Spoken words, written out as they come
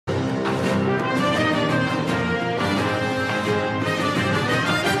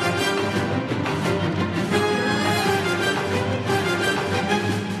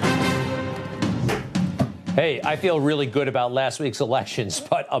Hey, I feel really good about last week's elections,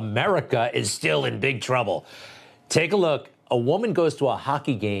 but America is still in big trouble. Take a look. A woman goes to a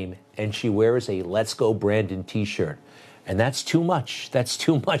hockey game and she wears a Let's Go Brandon t-shirt. And that's too much. That's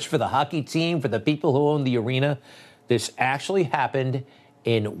too much for the hockey team, for the people who own the arena. This actually happened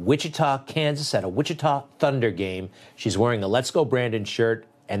in Wichita, Kansas, at a Wichita Thunder game. She's wearing a Let's Go Brandon shirt,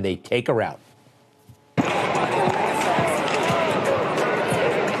 and they take her out.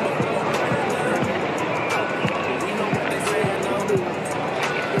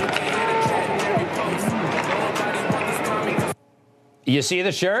 You see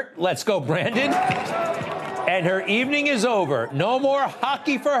the shirt? Let's Go Brandon. And her evening is over. No more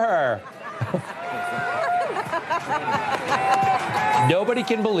hockey for her. Nobody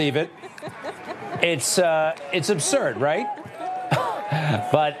can believe it. It's absurd, right?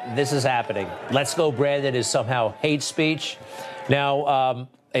 But this is happening. Let's Go Brandon is somehow hate speech. Now,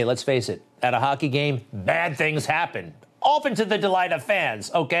 hey, let's face it. At a hockey game, bad things happen. Often to the delight of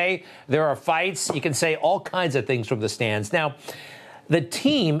fans, okay? There are fights. You can say all kinds of things from the stands. Now, the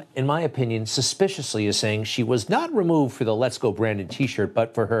team, in my opinion, suspiciously is saying she was not removed for the Let's Go Brandon t-shirt,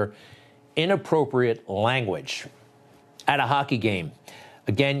 but for her inappropriate language at a hockey game.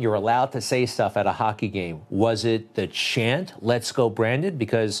 Again, you're allowed to say stuff at a hockey game. Was it the chant, Let's Go Brandon?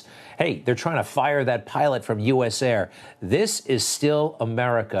 Because, hey, they're trying to fire that pilot from U.S. Air. This is still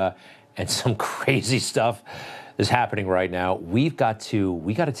America, and some crazy stuff is happening right now. We got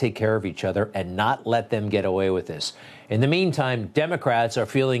to take care of each other and not let them get away with this. In the meantime, Democrats are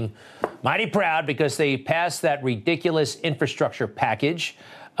feeling mighty proud because they passed that ridiculous infrastructure package.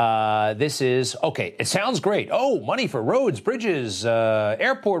 This is, okay, it sounds great. Oh, money for roads, bridges,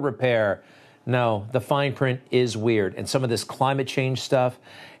 airport repair. No, the fine print is weird. And some of this climate change stuff,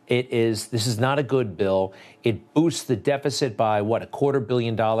 this is not a good bill. It boosts the deficit by, $250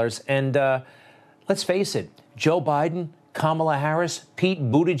 million. And let's face it, Joe Biden, Kamala Harris, Pete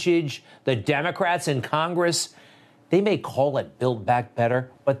Buttigieg, the Democrats in Congress, they may call it Build Back Better,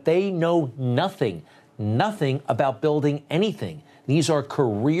 but they know nothing about building anything. These are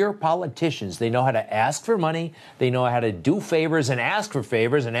career politicians. They know how to ask for money. They know how to do favors and ask for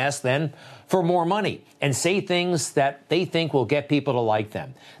favors and ask then for more money and say things that they think will get people to like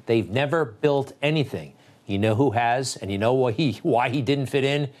them. They've never built anything. You know who has, and you know why he didn't fit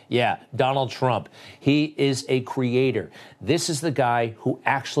in? Yeah, Donald Trump. He is a creator. This is the guy who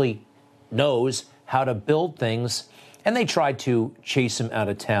actually knows how to build things, and they tried to chase him out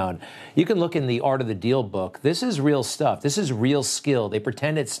of town. You can look in the Art of the Deal book. This is real stuff. This is real skill. They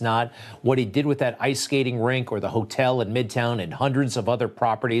pretend it's not. What he did with that ice skating rink or the hotel in Midtown and hundreds of other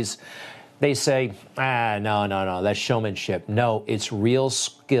properties, they say, no, that's showmanship. No, it's real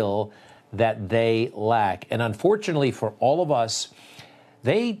skill that they lack. And unfortunately for all of us,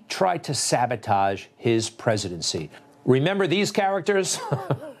 they tried to sabotage his presidency. Remember these characters?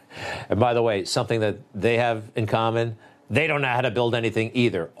 And by the way, something that they have in common, they don't know how to build anything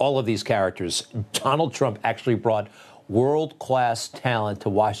either. All of these characters. Donald Trump actually brought world-class talent to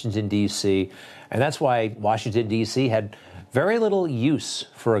Washington, D.C., and that's why Washington, D.C. had very little use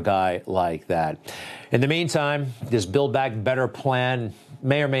for a guy like that. In the meantime, this Build Back Better plan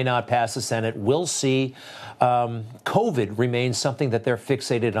may or may not pass the Senate. We'll see. COVID remains something that they're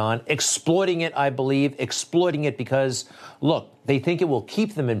fixated on, exploiting it, I believe, exploiting it because, look, they think it will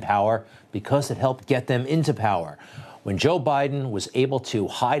keep them in power because it helped get them into power. When Joe Biden was able to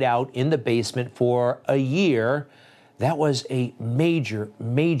hide out in the basement for a year, that was a major,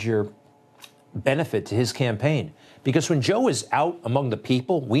 major benefit to his campaign. Because when Joe is out among the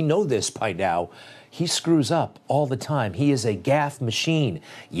people, we know this by now, he screws up all the time. He is a gaffe machine,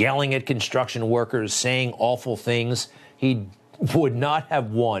 yelling at construction workers, saying awful things. He would not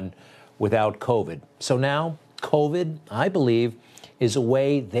have won without COVID. So now, COVID, I believe, is a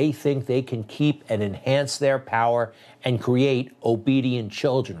way they think they can keep and enhance their power and create obedient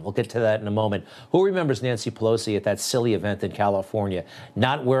children. We'll get to that in a moment. Who remembers Nancy Pelosi at that silly event in California,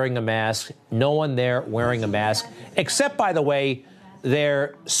 not wearing a mask, no one there wearing a mask, except, by the way,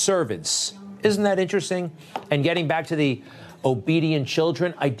 their servants. Isn't that interesting? And getting back to the obedient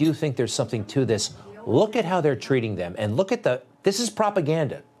children, I do think there's something to this. Look at how they're treating them. And look at this is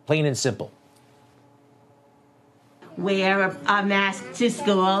propaganda, plain and simple. Wear a mask to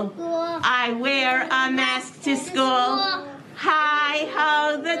school. I wear a mask to school. Hi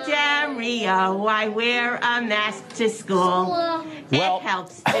ho the Dario. I wear a mask to school. Well, it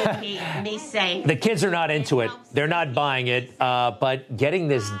helps to keep me safe. The kids are not into it. They're not buying it. But getting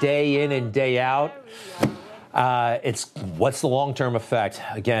this day in and day out, It's what's the long-term effect?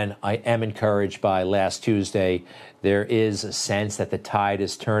 Again, I am encouraged by last Tuesday. There is a sense that the tide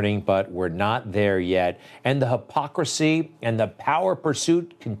is turning, but we're not there yet. And the hypocrisy and the power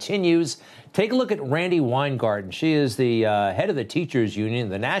pursuit continues. Take a look at Randi Weingarten. She is the head of the teachers union,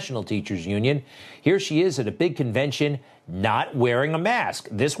 the National Teachers Union. Here she is at a big convention, not wearing a mask.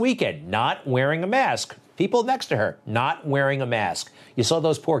 This weekend, not wearing a mask. People next to her, not wearing a mask. You saw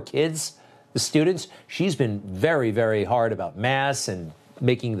those poor kids, the students. She's been very, very hard about masks and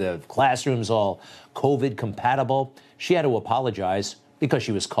making the classrooms all COVID compatible. She had to apologize because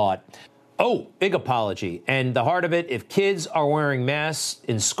she was caught. Oh, big apology. And the heart of it, if kids are wearing masks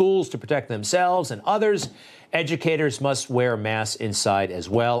in schools to protect themselves and others, educators must wear masks inside as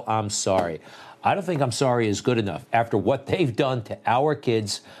well. I'm sorry. I don't think I'm sorry is good enough. After what they've done to our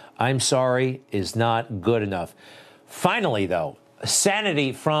kids, I'm sorry is not good enough. Finally, though,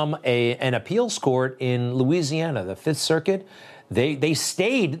 sanity from an appeals court in Louisiana, the Fifth Circuit. They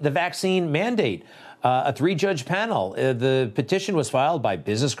stayed the vaccine mandate. A 3-judge panel. The petition was filed by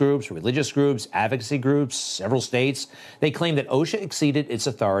business groups, religious groups, advocacy groups, several states. They claim that OSHA exceeded its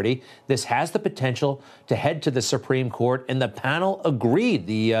authority. This has the potential to head to the Supreme Court, and the panel agreed.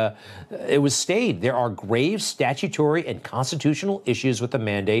 It was stayed. There are grave statutory and constitutional issues with the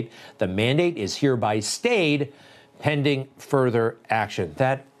mandate. The mandate is hereby stayed pending further action.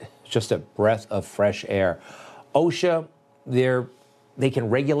 That is just a breath of fresh air. OSHA, they can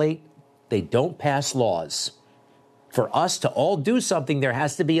regulate. They don't pass laws. For us to all do something, there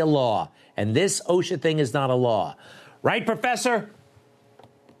has to be a law. And this OSHA thing is not a law. Right, Professor?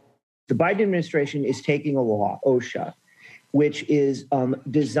 The Biden administration is taking a law, OSHA, which is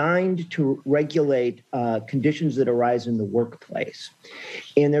designed to regulate conditions that arise in the workplace.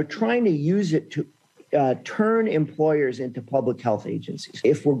 And they're trying to use it to turn employers into public health agencies.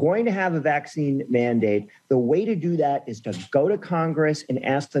 If we're going to have a vaccine mandate, the way to do that is to go to Congress and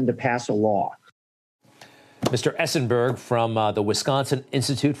ask them to pass a law. Mr. Essenberg from the Wisconsin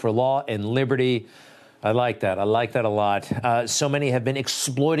Institute for Law and Liberty. I like that. I like that a lot. So many have been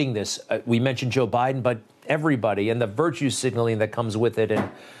exploiting this. We mentioned Joe Biden, but everybody and the virtue signaling that comes with it and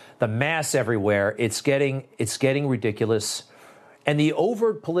the mass everywhere. It's getting ridiculous. And the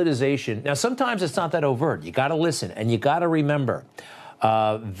overt politicization. Now, sometimes it's not that overt. You got to listen and you got to remember.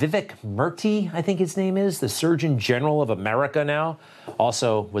 Vivek Murthy, I think his name is, the Surgeon General of America now,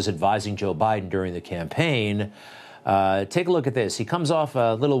 also was advising Joe Biden during the campaign. Take a look at this. He comes off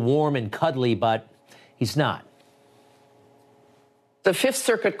a little warm and cuddly, but he's not. The Fifth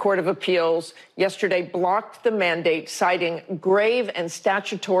Circuit Court of Appeals yesterday blocked the mandate, citing grave and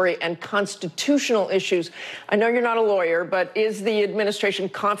statutory and constitutional issues. I know you're not a lawyer, but is the administration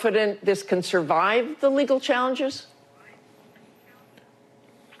confident this can survive the legal challenges?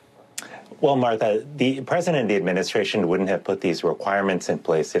 Well, Martha, the president and the administration wouldn't have put these requirements in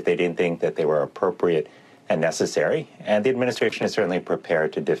place if they didn't think that they were appropriate and necessary. And the administration is certainly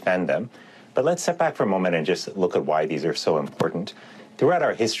prepared to defend them. But let's step back for a moment and just look at why these are so important. Throughout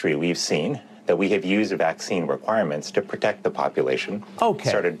our history, we've seen that we have used vaccine requirements to protect the population. Okay.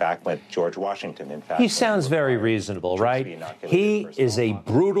 Started back with George Washington, in fact. He sounds very reasonable, right? He is a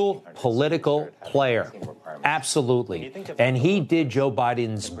brutal political player. Absolutely. And he did Joe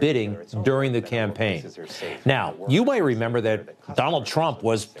Biden's bidding during the campaign. Now, you might remember that Donald Trump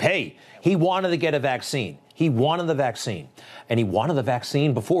he wanted to get a vaccine. He wanted the vaccine. And he wanted the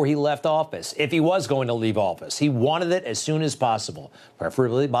vaccine before he left office, if he was going to leave office. He wanted it as soon as possible,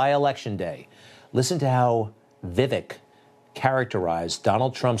 preferably by Election Day. Listen to how Vivek characterized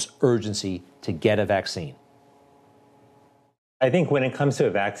Donald Trump's urgency to get a vaccine. I think when it comes to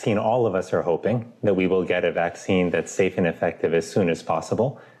a vaccine, all of us are hoping that we will get a vaccine that's safe and effective as soon as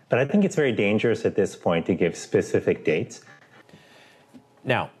possible. But I think it's very dangerous at this point to give specific dates.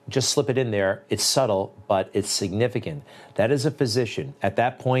 Now, just slip it in there. It's subtle, but it's significant. That is a physician, at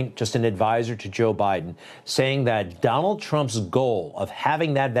that point, just an advisor to Joe Biden, saying that Donald Trump's goal of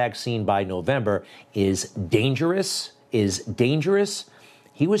having that vaccine by November is dangerous.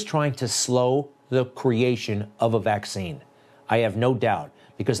 He was trying to slow the creation of a vaccine. I have no doubt,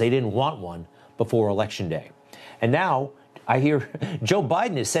 because they didn't want one before Election Day. And now I hear Joe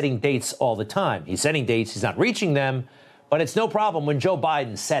Biden is setting dates all the time. He's setting dates. He's not reaching them. But it's no problem when Joe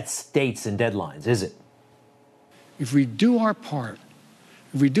Biden sets dates and deadlines, is it? If we do our part,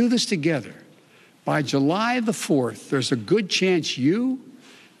 if we do this together, by July the 4th, there's a good chance you,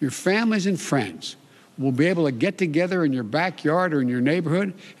 your families and friends will be able to get together in your backyard or in your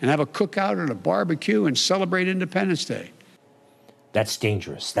neighborhood and have a cookout or a barbecue and celebrate Independence Day. That's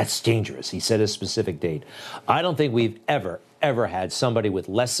dangerous. He set a specific date. I don't think we've ever ever had somebody with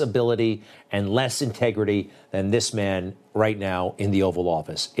less ability and less integrity than this man right now in the Oval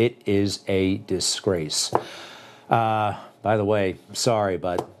Office. It is a disgrace. By the way, sorry,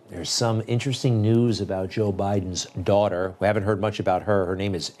 but there's some interesting news about Joe Biden's daughter. We haven't heard much about her. Her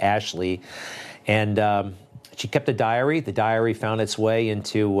name is Ashley. And she kept a diary. The diary found its way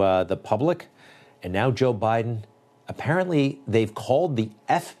into the public. And now Joe Biden, apparently they've called the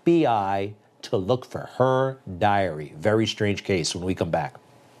FBI to look for her diary. Very strange case when we come back.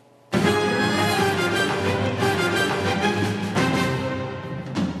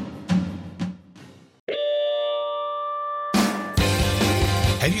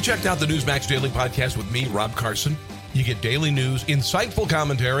 Have you checked out the Newsmax Daily Podcast with me, Rob Carson? You get daily news, insightful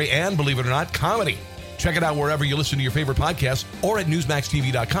commentary, and, believe it or not, comedy. Check it out wherever you listen to your favorite podcasts or at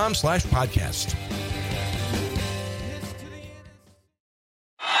newsmaxtv.com/podcast.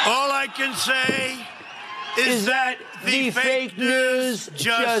 All I can say is that the fake news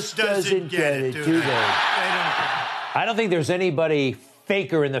just doesn't get it, do they? I don't think there's anybody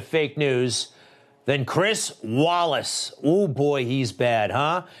faker in the fake news than Chris Wallace. Oh, boy, he's bad,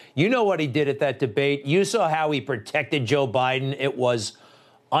 huh? You know what he did at that debate. You saw how he protected Joe Biden. It was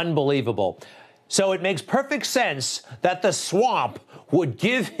unbelievable. So it makes perfect sense that the swamp would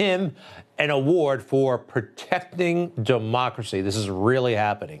give him an award for protecting democracy. This is really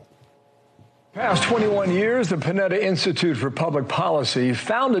happening. Past 21 years, the Panetta Institute for Public Policy,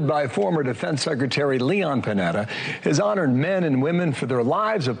 founded by former Defense Secretary Leon Panetta, has honored men and women for their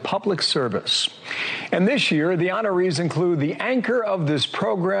lives of public service. And this year, the honorees include the anchor of this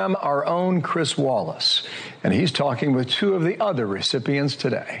program, our own Chris Wallace. And he's talking with two of the other recipients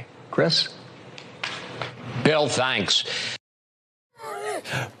today. Chris? Bill, thanks.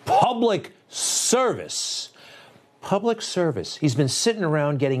 Public service. Public service. He's been sitting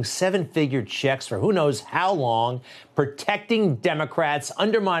around getting seven-figure checks for who knows how long, protecting Democrats,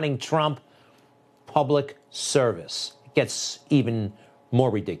 undermining Trump. Public service. It gets even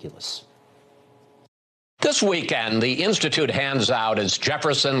more ridiculous. This weekend, the Institute hands out its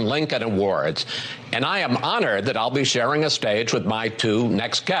Jefferson Lincoln Awards, and I am honored that I'll be sharing a stage with my two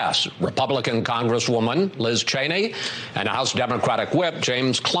next guests, Republican Congresswoman Liz Cheney and House Democratic Whip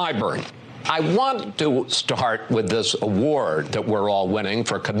James Clyburn. I want to start with this award that we're all winning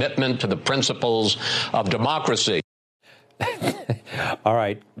for commitment to the principles of democracy. All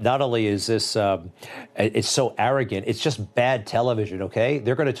right. Not only is this, it's so arrogant, it's just bad television, okay?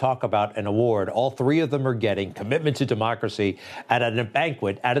 They're going to talk about an award. All three of them are getting commitment to democracy at a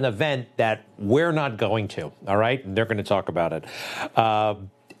banquet, at an event that we're not going to, all right? And they're going to talk about it.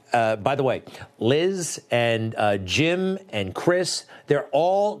 By the way, Liz and Jim and Chris, they're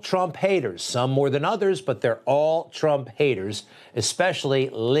all Trump haters, some more than others, but they're all Trump haters, especially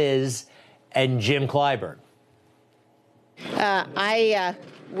Liz and Jim Clyburn. I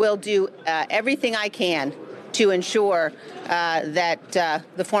will do everything I can to ensure that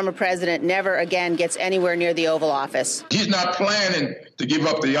the former president never again gets anywhere near the Oval Office. He's not planning to give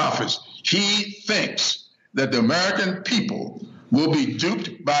up the office. He thinks that the American people will be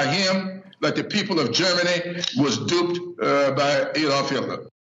duped by him like the people of Germany was duped by Adolf Hitler.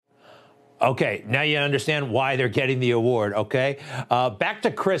 Okay, now you understand why they're getting the award, okay? Back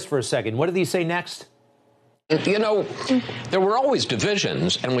to Chris for a second. What did he say next? You know, there were always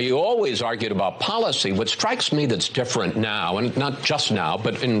divisions, and we always argued about policy. What strikes me that's different now, and not just now,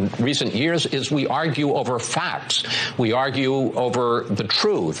 but in recent years, is we argue over facts. We argue over the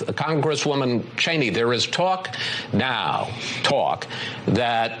truth. Congresswoman Cheney, there is talk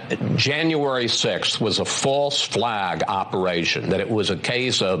that January 6th was a false flag operation, that it was a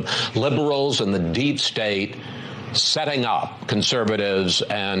case of liberals and the deep state setting up conservatives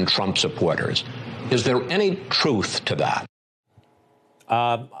and Trump supporters. Is there any truth to that?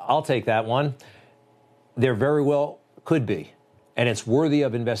 I'll take that one. There very well could be, and it's worthy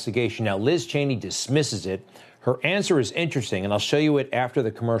of investigation. Now, Liz Cheney dismisses it. Her answer is interesting, and I'll show you it after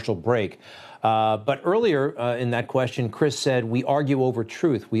the commercial break. But earlier in that question, Chris said, we argue over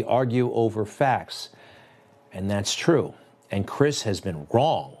truth. We argue over facts. And that's true. And Chris has been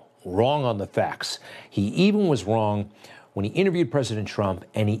wrong on the facts. He even was wrong when he interviewed President Trump,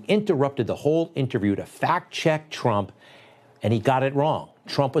 and he interrupted the whole interview to fact-check Trump, and he got it wrong.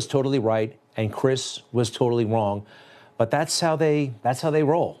 Trump was totally right, and Chris was totally wrong. But that's how they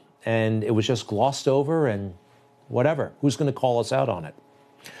roll. And it was just glossed over and whatever. Who's going to call us out on it?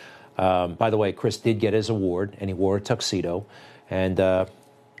 By the way, Chris did get his award, and he wore a tuxedo. And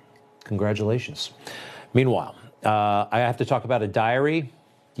congratulations. Meanwhile, I have to talk about a diary.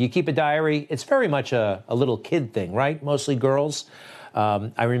 Do you keep a diary? It's very much a little kid thing, right? Mostly girls.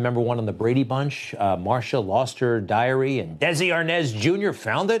 I remember one on the Brady Bunch. Marcia lost her diary, and Desi Arnaz Jr.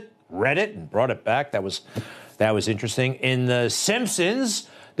 found it, read it, and brought it back. That was interesting. In The Simpsons,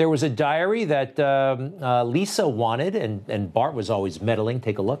 there was a diary that Lisa wanted, and Bart was always meddling.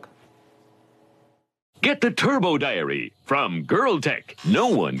 Take a look. Get the Turbo Diary from Girl Tech. No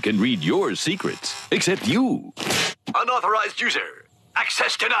one can read your secrets except you. Unauthorized user.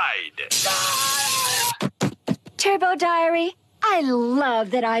 Access denied. Turbo Diary, I love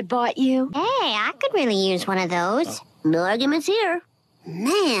that I bought you. Hey, I could really use one of those. No arguments here.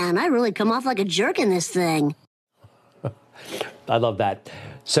 Man, I really come off like a jerk in this thing. I love that.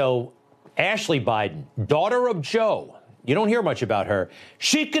 So, Ashley Biden, daughter of Joe. You don't hear much about her.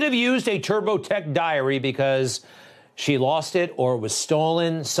 She could have used a TurboTech diary because she lost it or it was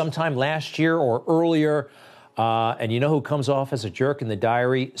stolen sometime last year or earlier. And you know who comes off as a jerk in the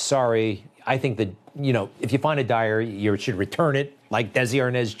diary? Sorry, I think that, if you find a diary, you should return it, like Desi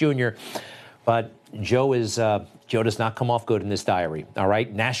Arnaz Jr. But Joe does not come off good in this diary. All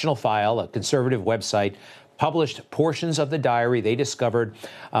right, National File, a conservative website, published portions of the diary they discovered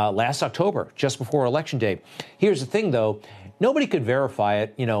last October, just before Election Day. Here's the thing, though. Nobody could verify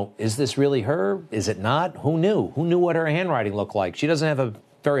it. Is this really her? Is it not? Who knew? Who knew what her handwriting looked like? She doesn't have a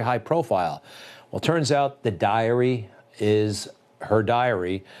very high profile. Well, it turns out the diary is her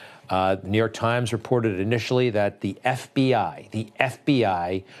diary. The New York Times reported initially that the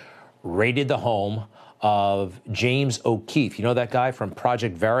FBI raided the home of James O'Keefe. You know that guy from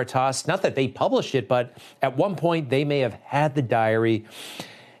Project Veritas? Not that they published it, but at one point they may have had the diary.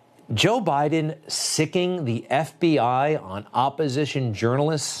 Joe Biden sicking the FBI on opposition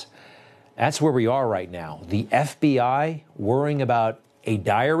journalists. That's where we are right now. The FBI worrying about a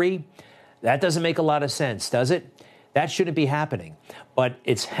diary. That doesn't make a lot of sense, does it? That shouldn't be happening. But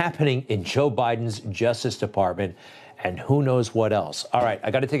it's happening in Joe Biden's Justice Department. And who knows what else. All right, I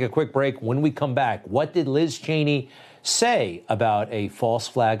got to take a quick break. When we come back, what did Liz Cheney say about a false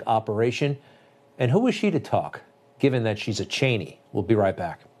flag operation? And who is she to talk, given that she's a Cheney? We'll be right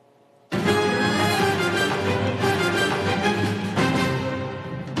back.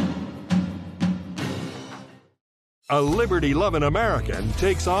 A liberty-loving American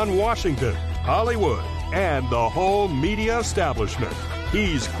takes on Washington, Hollywood, and the whole media establishment.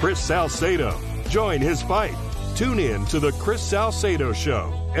 He's Chris Salcedo. Join his fight. Tune in to The Chris Salcedo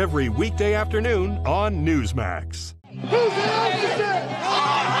Show every weekday afternoon on Newsmax. Who's the officer?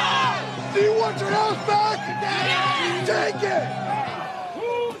 Do you want your house back? Take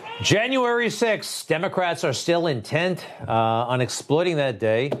it! January 6th, Democrats are still intent on exploiting that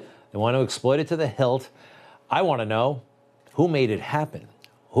day. They want to exploit it to the hilt. I want to know who made it happen.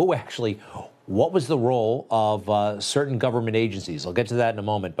 What was the role of certain government agencies? I'll get to that in a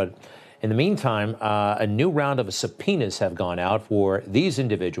moment, but in the meantime, a new round of subpoenas have gone out for these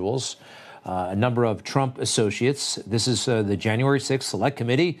individuals, a number of Trump associates. This is the January 6th Select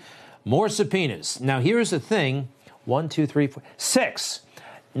Committee. More subpoenas. Now, here's the thing. 1, 2, 3, 4, 6.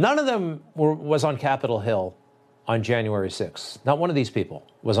 None of them was on Capitol Hill on January 6th. Not one of these people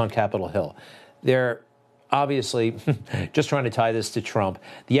was on Capitol Hill. They're obviously just trying to tie this to Trump.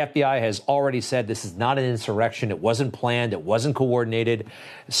 The FBI has already said this is not an insurrection. It wasn't planned. It wasn't coordinated.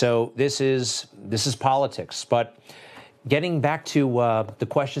 So this is politics. But getting back to the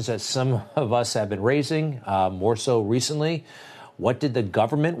questions that some of us have been raising, more so recently, what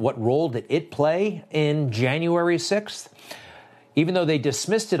role did it play in January 6th? Even though they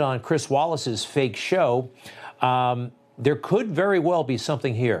dismissed it on Chris Wallace's fake show, there could very well be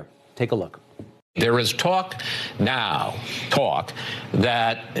something here. Take a look. There is talk that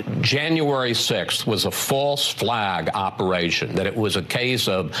January 6th was a false flag operation, that it was a case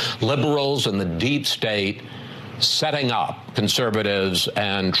of liberals and the deep state setting up conservatives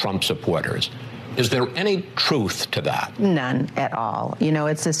and Trump supporters. Is there any truth to that? None at all.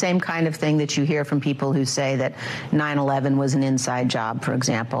 It's the same kind of thing that you hear from people who say that 9/11 was an inside job, for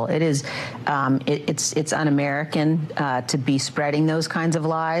example. It is, it's un-American to be spreading those kinds of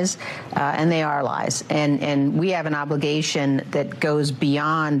lies, and they are lies. And we have an obligation that goes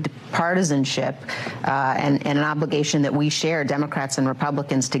beyond partisanship, and an obligation that we share, Democrats and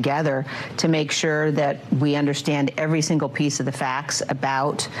Republicans together, to make sure that we understand every single piece of the facts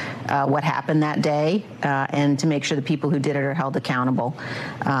about what happened that day, and to make sure the people who did it are held accountable.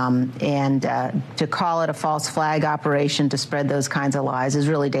 And to call it a false flag operation to spread those kinds of lies is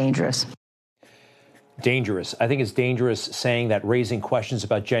really dangerous. Dangerous. I think it's dangerous saying that raising questions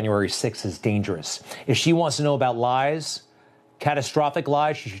about January 6th is dangerous. If she wants to know about lies, catastrophic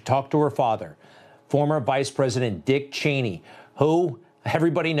lies, she should talk to her father, former Vice President Dick Cheney, who,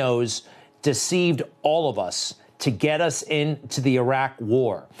 everybody knows, deceived all of us to get us into the Iraq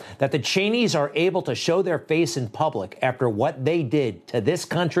war. That the Cheneys are able to show their face in public after what they did to this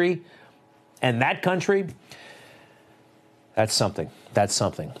country and that country, that's something. That's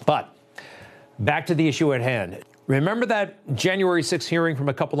something. But back to the issue at hand. Remember that January 6th hearing from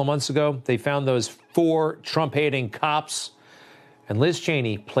a couple of months ago? They found those 4 Trump-hating cops, and Liz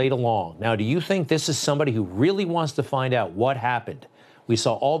Cheney played along. Now, do you think this is somebody who really wants to find out what happened? We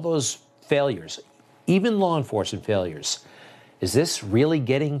saw all those failures, even law enforcement failures. Is this really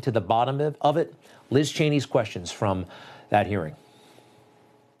getting to the bottom of it? Liz Cheney's questions from that hearing.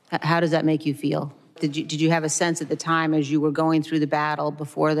 How does that make you feel? Did you have a sense at the time as you were going through the battle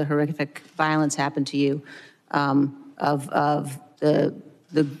before the horrific violence happened to you of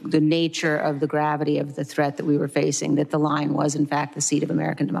the nature of the gravity of the threat that we were facing, that the line was, in fact, the seat of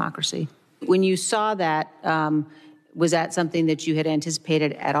American democracy? When you saw that, was that something that you had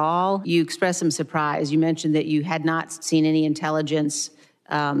anticipated at all? You expressed some surprise. You mentioned that you had not seen any intelligence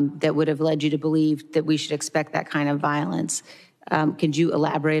that would have led you to believe that we should expect that kind of violence. Could you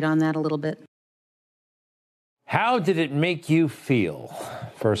elaborate on that a little bit? How did it make you feel?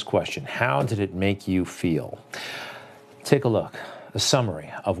 First question, how did it make you feel? Take a look, a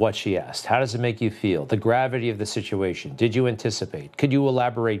summary of what she asked. How does it make you feel? The gravity of the situation. Did you anticipate? Could you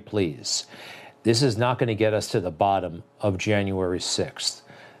elaborate, please? This is not going to get us to the bottom of January 6th.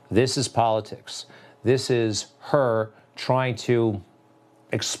 This is politics. This is her trying to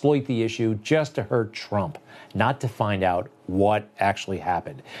exploit the issue just to hurt Trump, not to find out what actually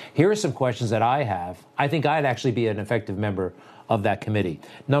happened. Here are some questions that I have. I think I'd actually be an effective member of that committee.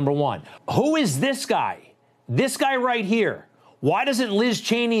 Number one, who is this guy? This guy right here. Why doesn't Liz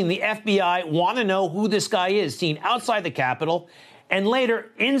Cheney and the FBI want to know who this guy is, seen outside the Capitol and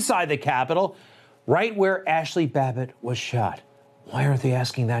later inside the Capitol, right where Ashley Babbitt was shot? Why aren't they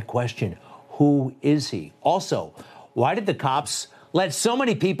asking that question? Who is he? Also, why did the cops let so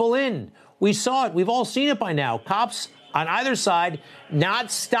many people in? We saw it. We've all seen it by now. Cops on either side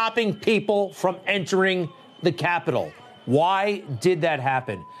not stopping people from entering the Capitol. Why did that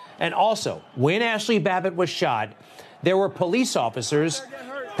happen? And also, when Ashley Babbitt was shot, there were police officers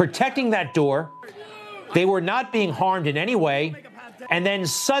protecting that door. They were not being harmed in any way. And then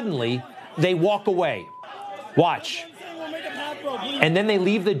suddenly they walk away. Watch. And then they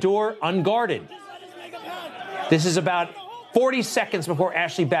leave the door unguarded. This is about 40 seconds before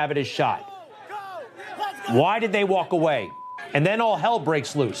Ashley Babbitt is shot. Why did they walk away? And then all hell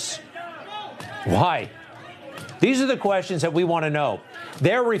breaks loose. Why? These are the questions that we want to know.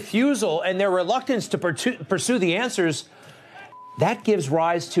 Their refusal and their reluctance to pursue the answers, that gives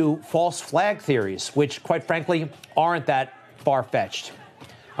rise to false flag theories, which, quite frankly, aren't that far-fetched.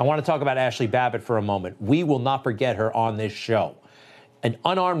 I want to talk about Ashley Babbitt for a moment. We will not forget her on this show. An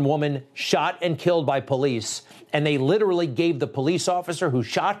unarmed woman shot and killed by police, and they literally gave the police officer who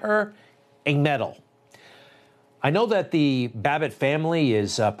shot her a medal. I know that the Babbitt family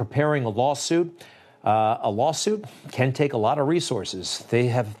is preparing a lawsuit. A lawsuit can take a lot of resources. They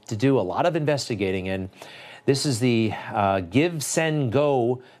have to do a lot of investigating, and this is the Give, Send,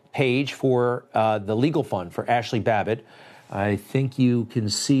 Go page for the legal fund for Ashley Babbitt. I think you can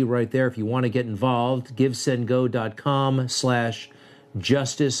see right there if you want to get involved,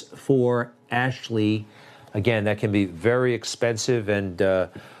 givesendgo.com/justice for Ashley. Again, that can be very expensive, and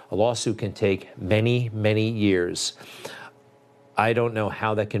a lawsuit can take many, many years. I don't know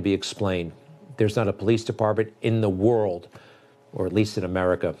how that can be explained. There's not a police department in the world, or at least in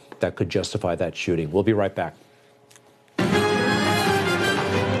America, that could justify that shooting. We'll be right back.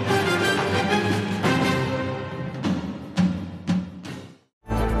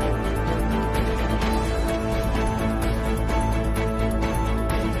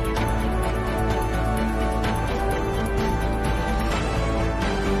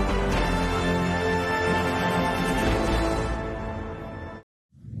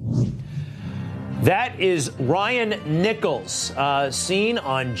 That is Ryan Nichols, seen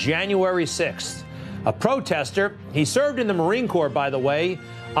on January 6th. A protester. He served in the Marine Corps, by the way,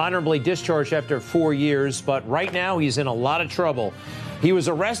 honorably discharged after 4 years, but right now he's in a lot of trouble. He was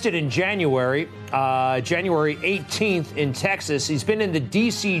arrested in January 18th in Texas. He's been in the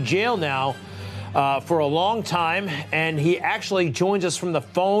D.C. jail now for a long time, and he actually joins us from the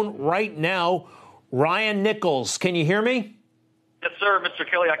phone right now. Ryan Nichols, can you hear me? Yes, sir, Mr.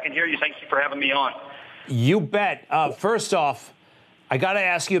 Kelly, I can hear you. Thank you for having me on. You bet. First off, I got to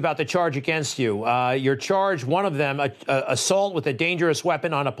ask you about the charge against you. Your charge, one of them, assault with a dangerous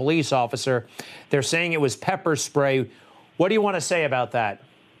weapon on a police officer. They're saying it was pepper spray. What do you want to say about that?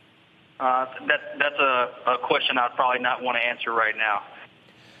 That's a question I'd probably not want to answer right now.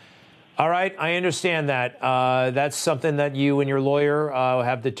 All right, I understand that. That's something that you and your lawyer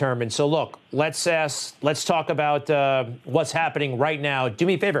have determined. So, look, let's talk about what's happening right now. Do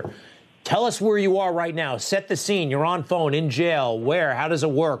me a favor. Tell us where you are right now. Set the scene. You're on phone, in jail. Where? How does it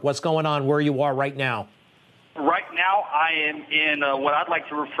work? What's going on where you are right now? Right now, I am in what I'd like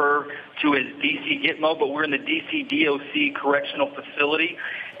to refer to as D.C. Gitmo, but we're in the D.C. DOC Correctional Facility,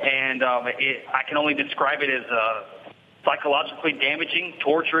 and I can only describe it as psychologically damaging,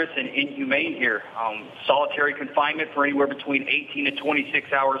 torturous, and inhumane here. Solitary confinement for anywhere between 18 to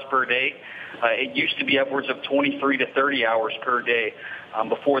 26 hours per day. It used to be upwards of 23 to 30 hours per day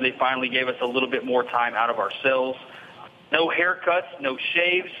before they finally gave us a little bit more time out of our cells. No haircuts, no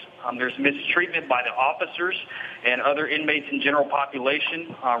shaves. There's mistreatment by the officers and other inmates in general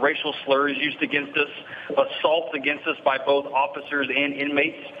population. Racial slurs used against us, assaults against us by both officers and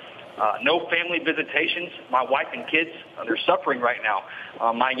inmates. No family visitations. My wife and kids, they're suffering right now.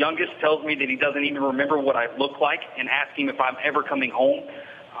 My youngest tells me that he doesn't even remember what I look like and asks him if I'm ever coming home.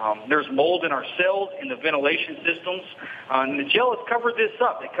 There's mold in our cells, in the ventilation systems. And the jail has covered this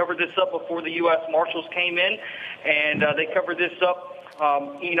up. They covered this up before the U.S. Marshals came in, and they covered this up,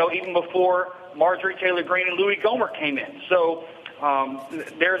 even before Marjorie Taylor Greene and Louis Gohmert came in. So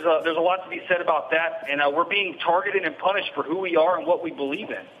there's a lot to be said about that, and we're being targeted and punished for who we are and what we believe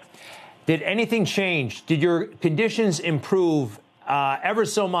in. Did anything change? Did your conditions improve ever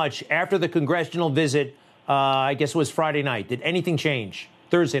so much after the congressional visit, I guess it was Friday night? Did anything change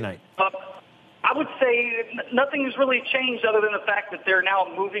Thursday night? I would say nothing has really changed other than the fact that they're now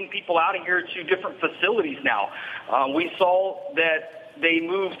moving people out of here to different facilities now. We saw that they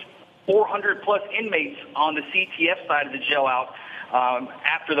moved 400-plus inmates on the CTF side of the jail out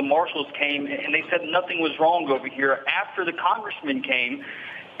after the marshals came, and they said nothing was wrong over here. After the congressman came,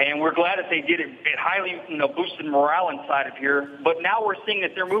 and we're glad that they did it. It highly, boosted morale inside of here. But now we're seeing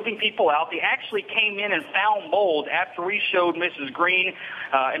that they're moving people out. They actually came in and found mold after we showed Mrs. Greene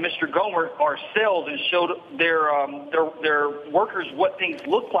and Mr. Gohmert our cells and showed their workers what things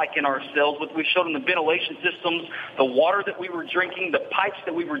look like in our cells. We showed them the ventilation systems, the water that we were drinking, the pipes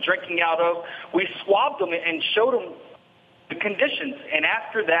that we were drinking out of. We swabbed them and showed them the conditions, and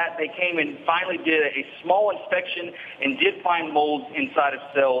after that, they came and finally did a small inspection and did find molds inside of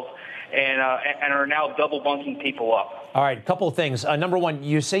cells, and are now double bunking people up. All right, a couple of things. Number one,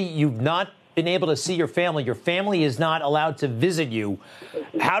 you say you've not been able to see your family. Your family is not allowed to visit you.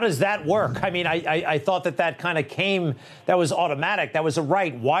 How does that work? I mean, I thought that kind of came, that was automatic. That was a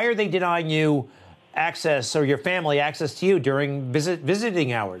right. Why are they denying you access, or your family access to you during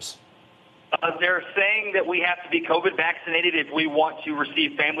visiting hours? They're saying that we have to be COVID vaccinated if we want to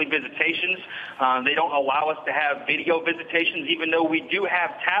receive family visitations. They don't allow us to have video visitations, even though we do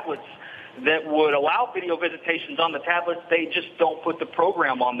have tablets that would allow video visitations on the tablets. They just don't put the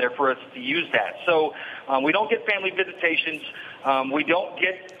program on there for us to use that. So we don't get family visitations. We don't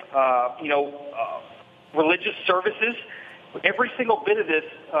get, religious services. Every single bit of this,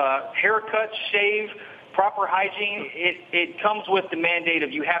 haircut, shave, proper hygiene, it comes with the mandate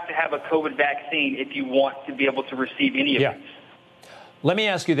of you have to have a COVID vaccine if you want to be able to receive any of these. Let me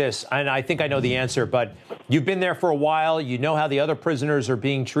ask you this, and I think I know the answer, but you've been there for a while. You know how the other prisoners are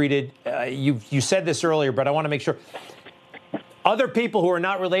being treated. You said this earlier, but I want to make sure. Other people who are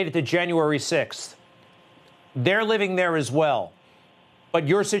not related to January 6th, they're living there as well. But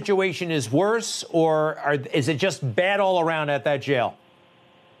your situation is worse, or is it just bad all around at that jail?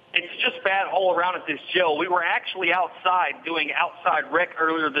 It's just bad all around at this jail. We were actually outside doing outside rec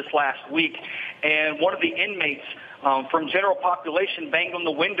earlier this last week, and one of the inmates from general population banged on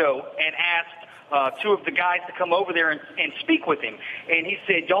the window and asked two of the guys to come over there and speak with him. And he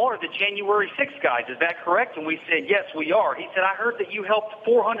said, "Y'all are the January 6th guys, is that correct?" And we said, "Yes, we are." He said, "I heard that you helped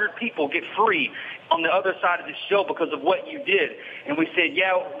 400 people get free on the other side of this show because of what you did." And we said,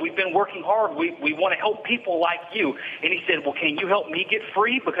 "Yeah, we've been working hard. We want to help people like you." And he said, "Well, can you help me get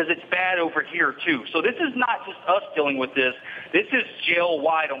free? Because it's bad over here, too." So this is not just us dealing with this. This is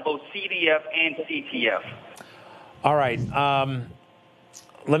jail-wide on both CDF and CTF. All right.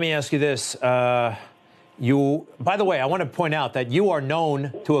 Let me ask you this. By the way, I want to point out that you are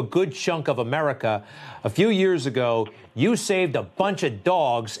known to a good chunk of America. A few years ago, you saved a bunch of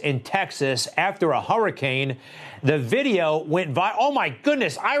dogs in Texas after a hurricane. The video went viral. Oh, my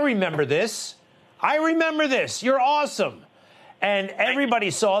goodness. I remember this. You're awesome. And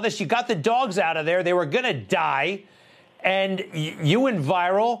everybody saw this. You got the dogs out of there. They were going to die. And you went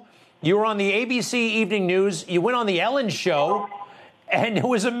viral. You were on the ABC Evening News. You went on the Ellen Show. And it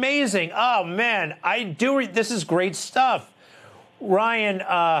was amazing. Oh, man, this is great stuff. Ryan,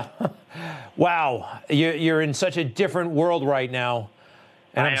 wow, you're in such a different world right now.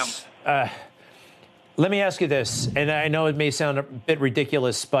 And Let me ask you this, and I know it may sound a bit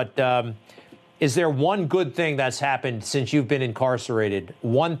ridiculous, but is there one good thing that's happened since you've been incarcerated?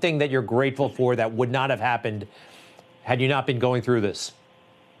 One thing that you're grateful for that would not have happened had you not been going through this?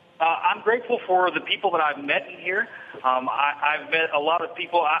 I'm grateful for the people that I've met in here. I've met a lot of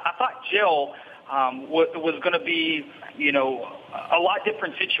people. I thought jail was going to be, a lot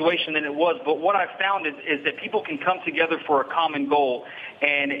different situation than it was. But what I've found is that people can come together for a common goal,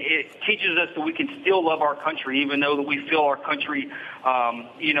 and it teaches us that we can still love our country, even though that we feel our country,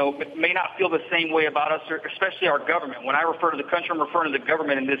 may not feel the same way about us, especially our government. When I refer to the country, I'm referring to the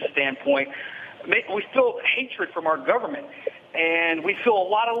government in this standpoint. We feel hatred from our government, and we feel a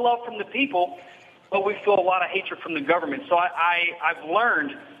lot of love from the people, but we feel a lot of hatred from the government. So I've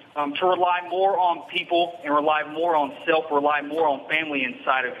learned to rely more on people and rely more on self, rely more on family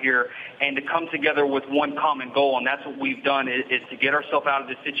inside of here, and to come together with one common goal. And that's what we've done is to get ourselves out of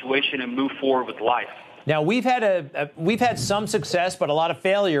this situation and move forward with life. Now, we've had some success, but a lot of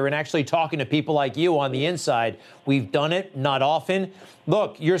failure in actually talking to people like you on the inside. We've done it, not often.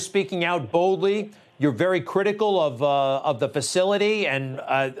 Look, you're speaking out boldly. You're very critical of the facility, and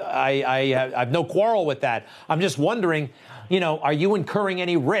I have no quarrel with that. I'm just wondering, are you incurring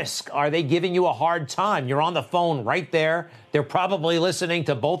any risk? Are they giving you a hard time? You're on the phone right there. They're probably listening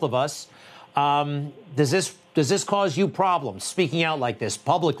to both of us. Does this cause you problems, speaking out like this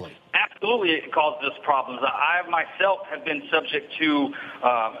publicly? Absolutely, it causes us problems. I myself have been subject to,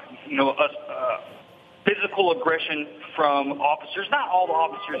 physical aggression from officers. Not all the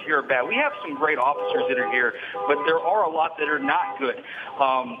officers here are bad. We have some great officers that are here, but there are a lot that are not good.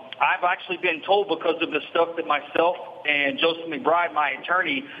 I've actually been told, because of the stuff that myself and Joseph McBride, my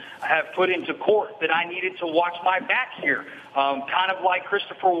attorney, have put into court, that I needed to watch my back here. Kind of like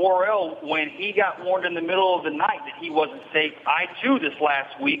Christopher Worrell, when he got warned in the middle of the night that he wasn't safe. I, too, this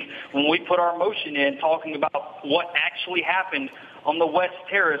last week, when we put our motion in talking about what actually happened on the West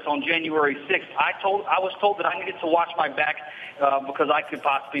Terrace on January 6th, I was told that I needed to watch my back because I could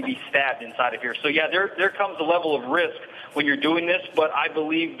possibly be stabbed inside of here. So, yeah, there comes a level of risk when you're doing this, but I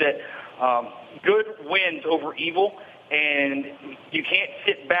believe that good wins over evil, and you can't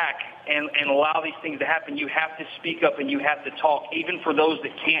sit back and allow these things to happen. You have to speak up and you have to talk, even for those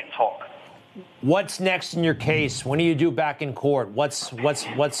that can't talk. What's next in your case? When do you due back in court? What's going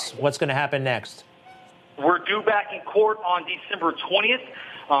to happen next? We're due back in court on December 20th.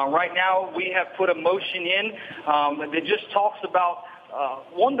 Right now, we have put a motion in that just talks about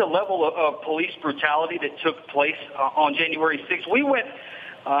the level of police brutality that took place on January 6th. We went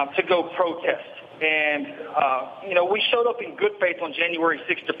to go protest. And, we showed up in good faith on January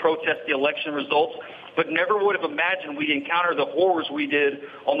 6th to protest the election results, but never would have imagined we'd encounter the horrors we did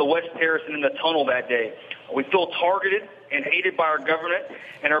on the West Terrace and in the tunnel that day. We feel targeted and hated by our government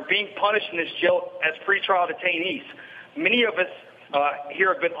and are being punished in this jail as pretrial detainees. Many of us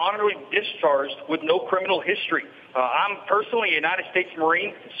here have been honorably discharged with no criminal history. I'm personally a United States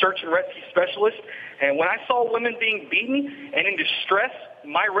Marine search and rescue specialist, and when I saw women being beaten and in distress,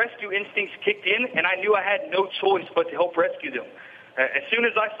 my rescue instincts kicked in, and I knew I had no choice but to help rescue them. As soon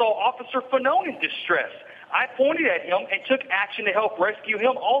as I saw Officer Fanone in distress, I pointed at him and took action to help rescue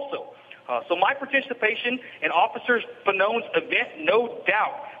him also. So my participation in Officer Fanone's event, no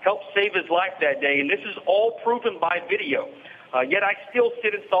doubt, helped save his life that day, and this is all proven by video. Yet I still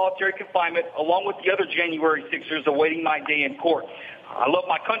sit in solitary confinement along with the other January 6ers awaiting my day in court. I love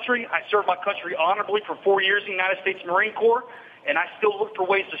my country. I served my country honorably for 4 years in the United States Marine Corps, and I still look for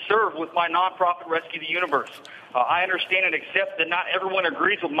ways to serve with my nonprofit Rescue the Universe. I understand and accept that not everyone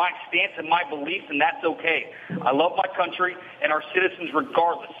agrees with my stance and my beliefs, and that's okay. I love my country and our citizens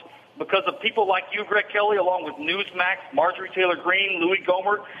regardless. Because of people like you, Greg Kelly, along with Newsmax, Marjorie Taylor Greene, Louis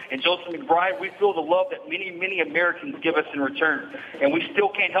Gohmert, and Joseph McBride, we feel the love that many, many Americans give us in return. And we still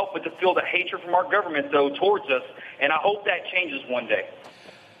can't help but to feel the hatred from our government, though, towards us. And I hope that changes one day.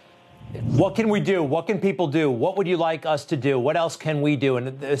 What can we do? What can people do? What would you like us to do? What else can we do?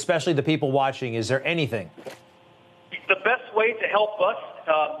 And especially the people watching, is there anything? The best way to help us,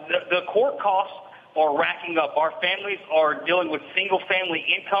 the court costs are racking up. Our families are dealing with single-family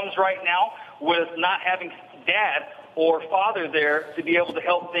incomes right now with not having dad or father there to be able to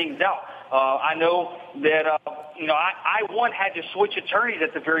help things out. I know that, I had to switch attorneys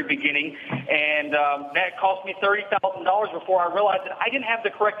at the very beginning, and that cost me $30,000 before I realized that I didn't have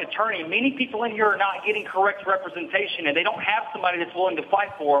the correct attorney. Many people in here are not getting correct representation, and they don't have somebody that's willing to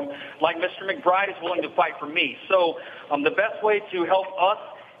fight for them like Mr. McBride is willing to fight for me. So the best way to help us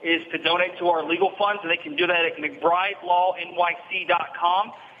is to donate to our legal funds, and they can do that at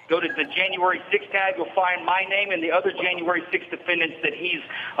McBrideLawNYC.com. Go to the January 6th tab. You'll find my name and the other January 6th defendants that he's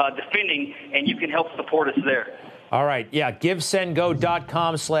defending, and you can help support us there. All right. Yeah.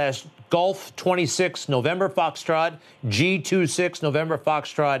 GiveSendGo.com/Golf26 November Foxtrot, G26 November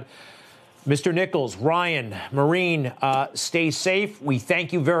Foxtrot. Mr. Nichols, Ryan, Maureen, stay safe. We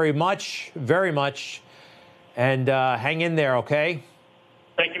thank you very much, and hang in there, okay?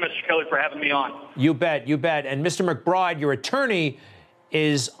 Thank you, Mr. Kelly, for having me on. You bet, you bet. And Mr. McBride, your attorney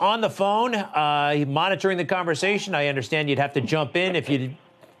is on the phone, monitoring the conversation. I understand you'd have to jump in if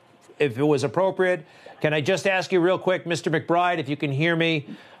it was appropriate. Can I just ask you real quick, Mr. McBride, if you can hear me?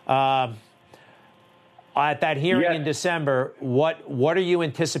 At that hearing in December, what are you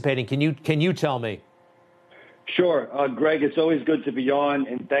anticipating? Can you tell me? Sure. Greg, it's always good to be on,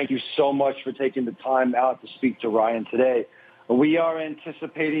 and thank you so much for taking the time out to speak to Ryan today. We are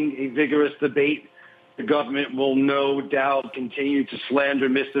anticipating a vigorous debate. The government will no doubt continue to slander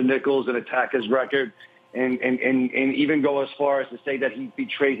Mr. Nichols and attack his record and even go as far as to say that he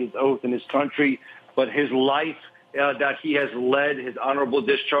betrayed his oath in his country, but his life that he has led, his honorable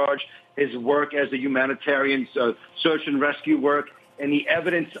discharge, his work as a humanitarian search and rescue work, and the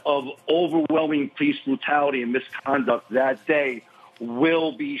evidence of overwhelming police brutality and misconduct that day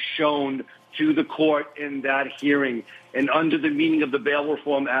will be shown to the court in that hearing. And under the meaning of the Bail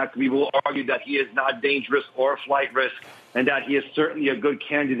Reform Act, we will argue that he is not dangerous or a flight risk, and that he is certainly a good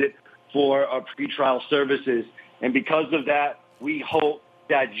candidate for pretrial services. And because of that, we hope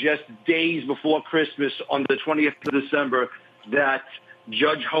that just days before Christmas, on the 20th of December, that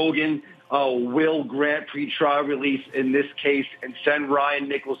Judge Hogan will grant pretrial release in this case and send Ryan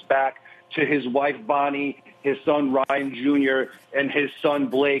Nichols back to his wife, Bonnie, his son, Ryan Jr., and his son,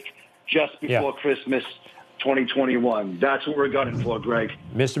 Blake, just before Christmas 2021. That's what we're gunning for, Greg.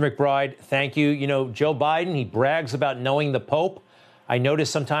 Mr. McBride, thank you. You know, Joe Biden, he brags about knowing the Pope. I notice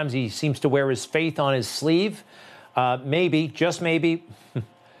sometimes he seems to wear his faith on his sleeve. Maybe, just maybe,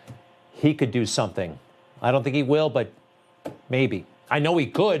 he could do something. I don't think he will, but maybe. I know he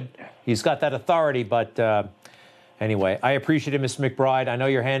could. He's got that authority, but anyway, I appreciate it, Mr. McBride. I know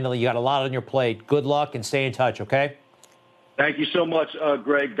you're handling, you got a lot on your plate. Good luck and stay in touch, okay? Thank you so much,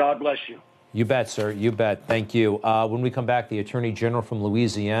 Greg. God bless you. You bet, sir. You bet. Thank you. When we come back, the Attorney General from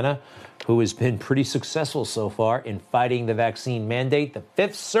Louisiana, who has been pretty successful so far in fighting the vaccine mandate, the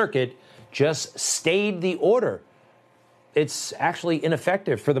Fifth Circuit just stayed the order. It's actually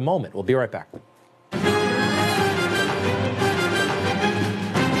ineffective for the moment. We'll be right back.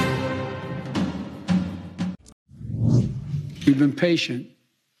 We've been patient,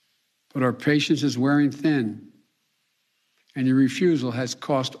 but our patience is wearing thin, and your refusal has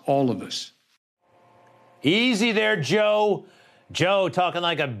cost all of us. Easy there, Joe. Joe talking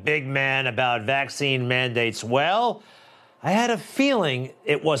like a big man about vaccine mandates. Well, I had a feeling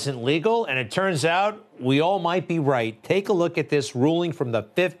it wasn't legal, and it turns out we all might be right. Take a look at this ruling from the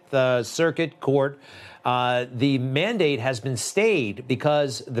Fifth Circuit Court. The mandate has been stayed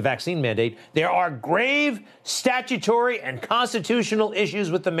because the vaccine mandate. There are grave statutory and constitutional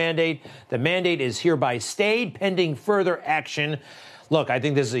issues with the mandate. The mandate is hereby stayed pending further action. Look, I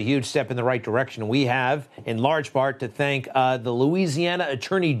think this is a huge step in the right direction. We have, in large part, to thank the Louisiana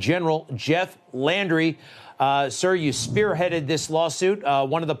Attorney General, Jeff Landry. Sir, you spearheaded this lawsuit,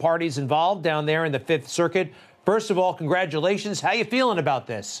 one of the parties involved down there in the Fifth Circuit. First of all, congratulations. How you feeling about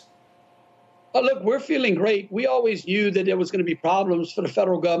this? Look, we're feeling great. We always knew that there was going to be problems for the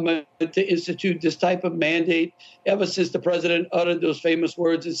federal government to institute this type of mandate ever since the president uttered those famous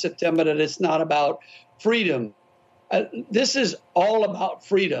words in September that it's not about freedom. This is all about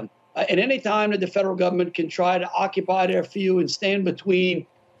freedom. And any time that the federal government can try to occupy their field and stand between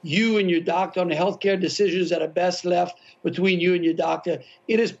you and your doctor on the healthcare decisions that are best left between you and your doctor,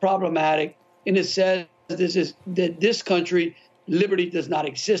 it is problematic. And it says that this country, liberty does not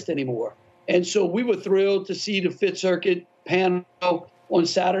exist anymore. And so we were thrilled to see the Fifth Circuit panel on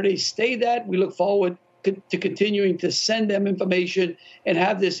Saturday stay that. We look forward to continuing to send them information and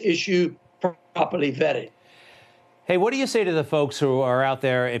have this issue properly vetted. Hey, what do you say to the folks who are out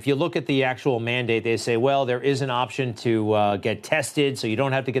there? If you look at the actual mandate, they say, well, there is an option to get tested, so you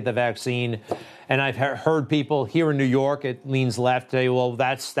don't have to get the vaccine. And I've heard people here in New York, it leans left, say, well,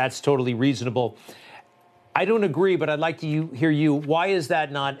 that's totally reasonable. I don't agree, but I'd like to hear you. Why is that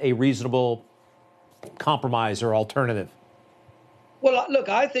not a reasonable compromise or alternative? Well, look,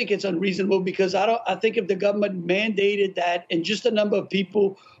 I think it's unreasonable because I think if the government mandated that and just a number of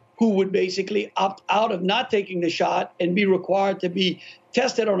people who would basically opt out of not taking the shot and be required to be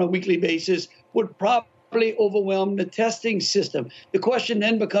tested on a weekly basis would probably overwhelm the testing system. The question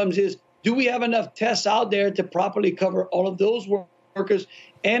then becomes do we have enough tests out there to properly cover all of those workers,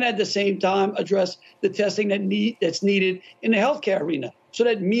 and at the same time address the testing that's needed in the healthcare arena, so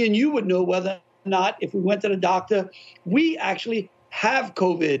that me and you would know whether or not, if we went to the doctor, we actually have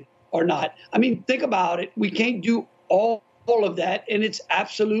COVID or not. I mean, think about it. We can't do all of that, and it's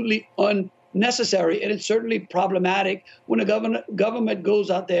absolutely unnecessary, and it's certainly problematic when the government goes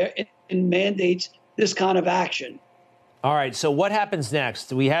out there and mandates this kind of action. All right, so what happens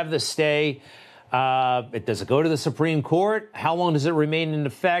next? We have the stay. Does it go to the Supreme Court? How long does it remain in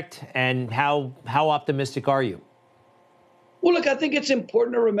effect? And how optimistic are you? Well, look, I think it's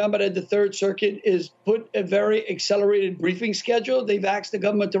important to remember that the Third Circuit is put a very accelerated briefing schedule. They've asked the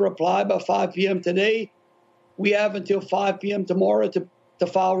government to reply by 5 p.m. today. We have until 5 p.m. tomorrow to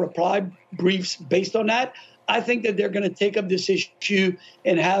file reply briefs based on that. I think that they're going to take up this issue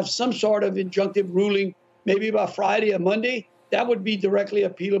and have some sort of injunctive ruling maybe by Friday or Monday. That would be directly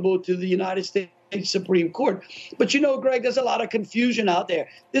appealable to the United States Supreme Court. But, Greg, there's a lot of confusion out there.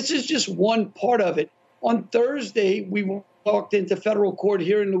 This is just one part of it. On Thursday, we walked into federal court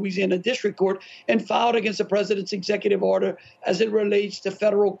here in Louisiana District Court and filed against the president's executive order as it relates to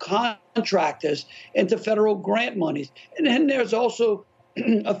federal contractors and to federal grant monies. And then there's also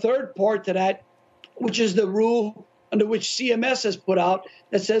a third part to that, which is the rule under which CMS has put out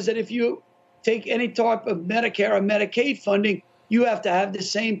that says that if you take any type of Medicare or Medicaid funding, you have to have the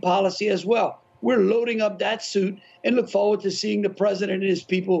same policy as well. We're loading up that suit and look forward to seeing the president and his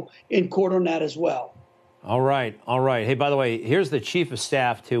people in court on that as well. All right. Hey, by the way, here's the chief of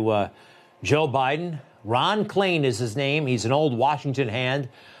staff to Joe Biden. Ron Klain is his name. He's an old Washington hand,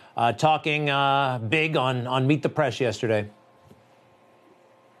 talking big on Meet the Press yesterday.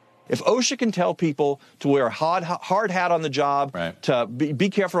 If OSHA can tell people to wear a hard hat on the job, to be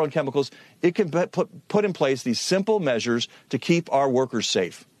careful on chemicals, it can put in place these simple measures to keep our workers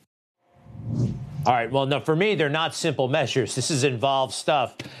safe. All right. Well, no, for me, they're not simple measures. This is involved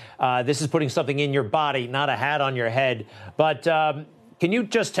stuff. This is putting something in your body, not a hat on your head. But can you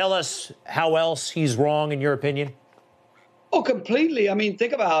just tell us how else he's wrong, in your opinion? Oh, completely. I mean,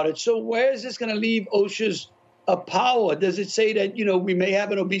 think about it. So where is this going to leave OSHA's power? Does it say that, we may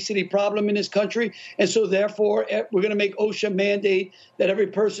have an obesity problem in this country, and so therefore we're going to make OSHA mandate that every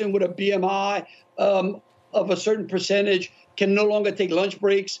person with a BMI of a certain percentage can no longer take lunch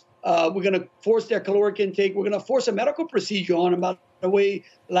breaks? We're going to force their caloric intake. We're going to force a medical procedure on them, by the way,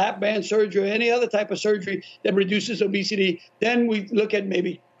 lap band surgery or any other type of surgery that reduces obesity. Then we look at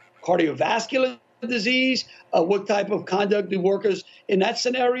maybe cardiovascular disease. What type of conduct do workers in that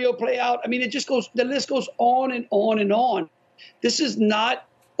scenario play out? I mean, the list goes on and on and on. This is not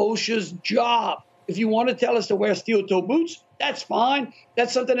OSHA's job. If you want to tell us to wear steel-toe boots, that's fine.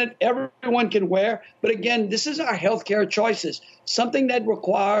 That's something that everyone can wear. But again, this is our healthcare choices, something that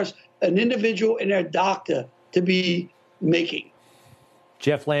requires an individual and their doctor to be making.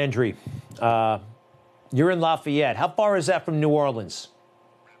 Jeff Landry, you're in Lafayette. How far is that from New Orleans?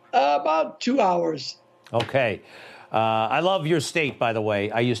 About 2 hours. Okay. I love your state, by the way.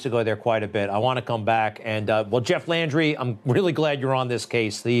 I used to go there quite a bit. I want to come back. And, Jeff Landry, I'm really glad you're on this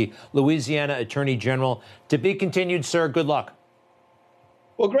case. The Louisiana Attorney General. To be continued, sir. Good luck.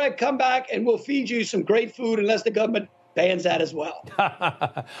 Well, Greg, come back and we'll feed you some great food unless the government bans that as well.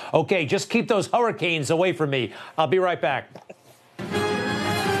 Okay, just keep those hurricanes away from me. I'll be right back.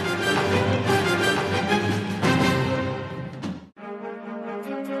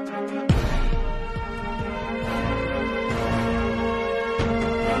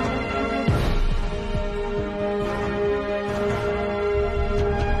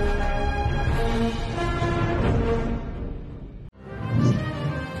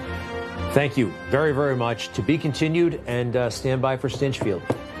 Thank you very, very much. To be continued, and stand by for Stinchfield.